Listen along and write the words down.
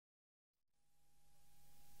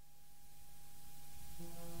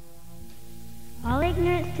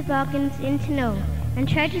toboggans into snow and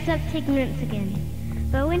charges up to ignorance again.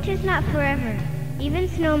 But winter's not forever. Even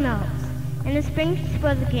snow melts, and the spring to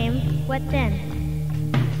spoil the game. What then?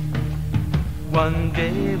 One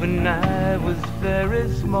day when I was very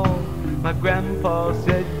small, my grandpa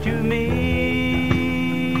said to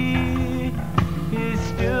me, he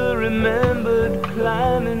still remembered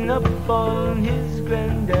climbing up on his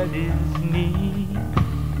granddaddy's knee.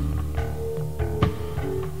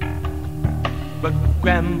 But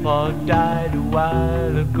Grandpa died a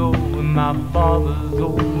while ago, and my father's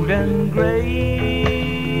old and gray.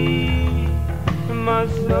 And my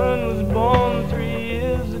son was born 3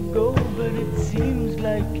 years ago, but it seems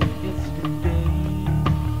like yesterday.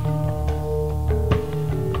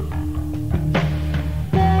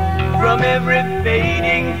 From every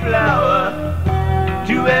fading flower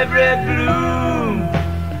to every bloom,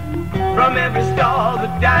 from every star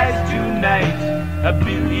that dies tonight, a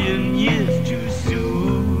billion years too soon.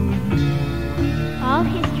 All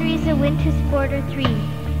history is a winter sport or 3,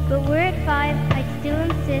 but we're at 5. I'd still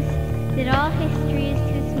insist that all history is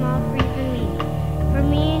too small for even me. For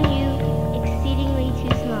me and you, exceedingly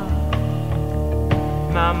too small.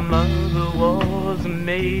 My mother was a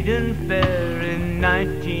maiden fair in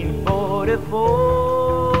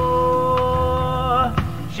 1944.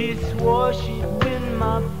 She swore she'd win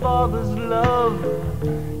my father's love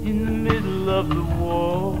in the middle of the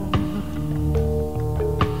war.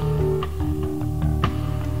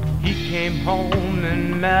 He came home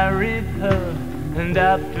and married her, and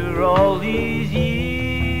after all these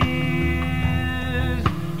years,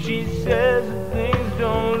 she says that things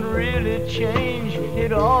don't really change,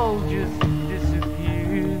 it all just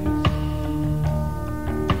disappears.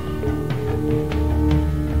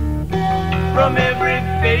 From every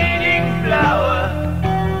fading flower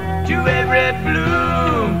to every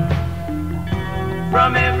bloom,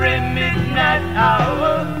 from every midnight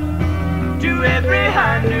hour to every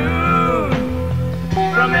high noon,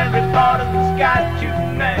 from every part of the sky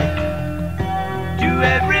tonight to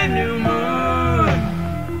every new moon,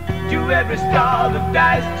 to every star that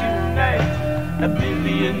dies tonight, a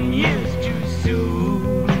billion years too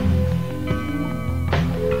soon.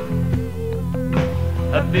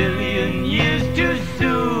 A billion years too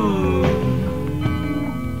soon.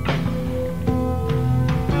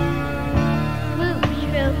 Swoop,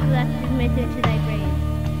 shrill collective midget to thy grave.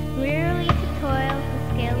 Wearily to toil, the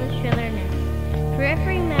scale of shrillerness. For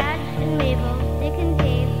every Madge and Mabel, Dick and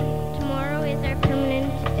Dave, tomorrow is our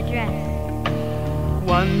permanent address.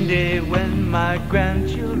 One day when my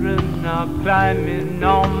grandchildren are climbing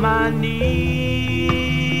on my knee,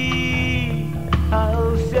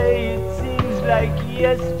 I'll say it seems like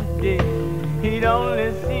yesterday. It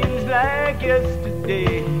only seems like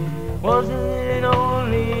yesterday. Wasn't it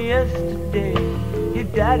only yesterday your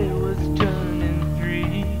daddy was turning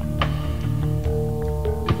 3?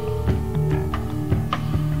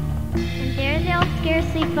 And there they'll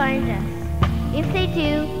scarcely find us. If they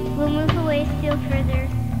do, we'll move away still further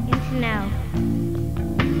into now.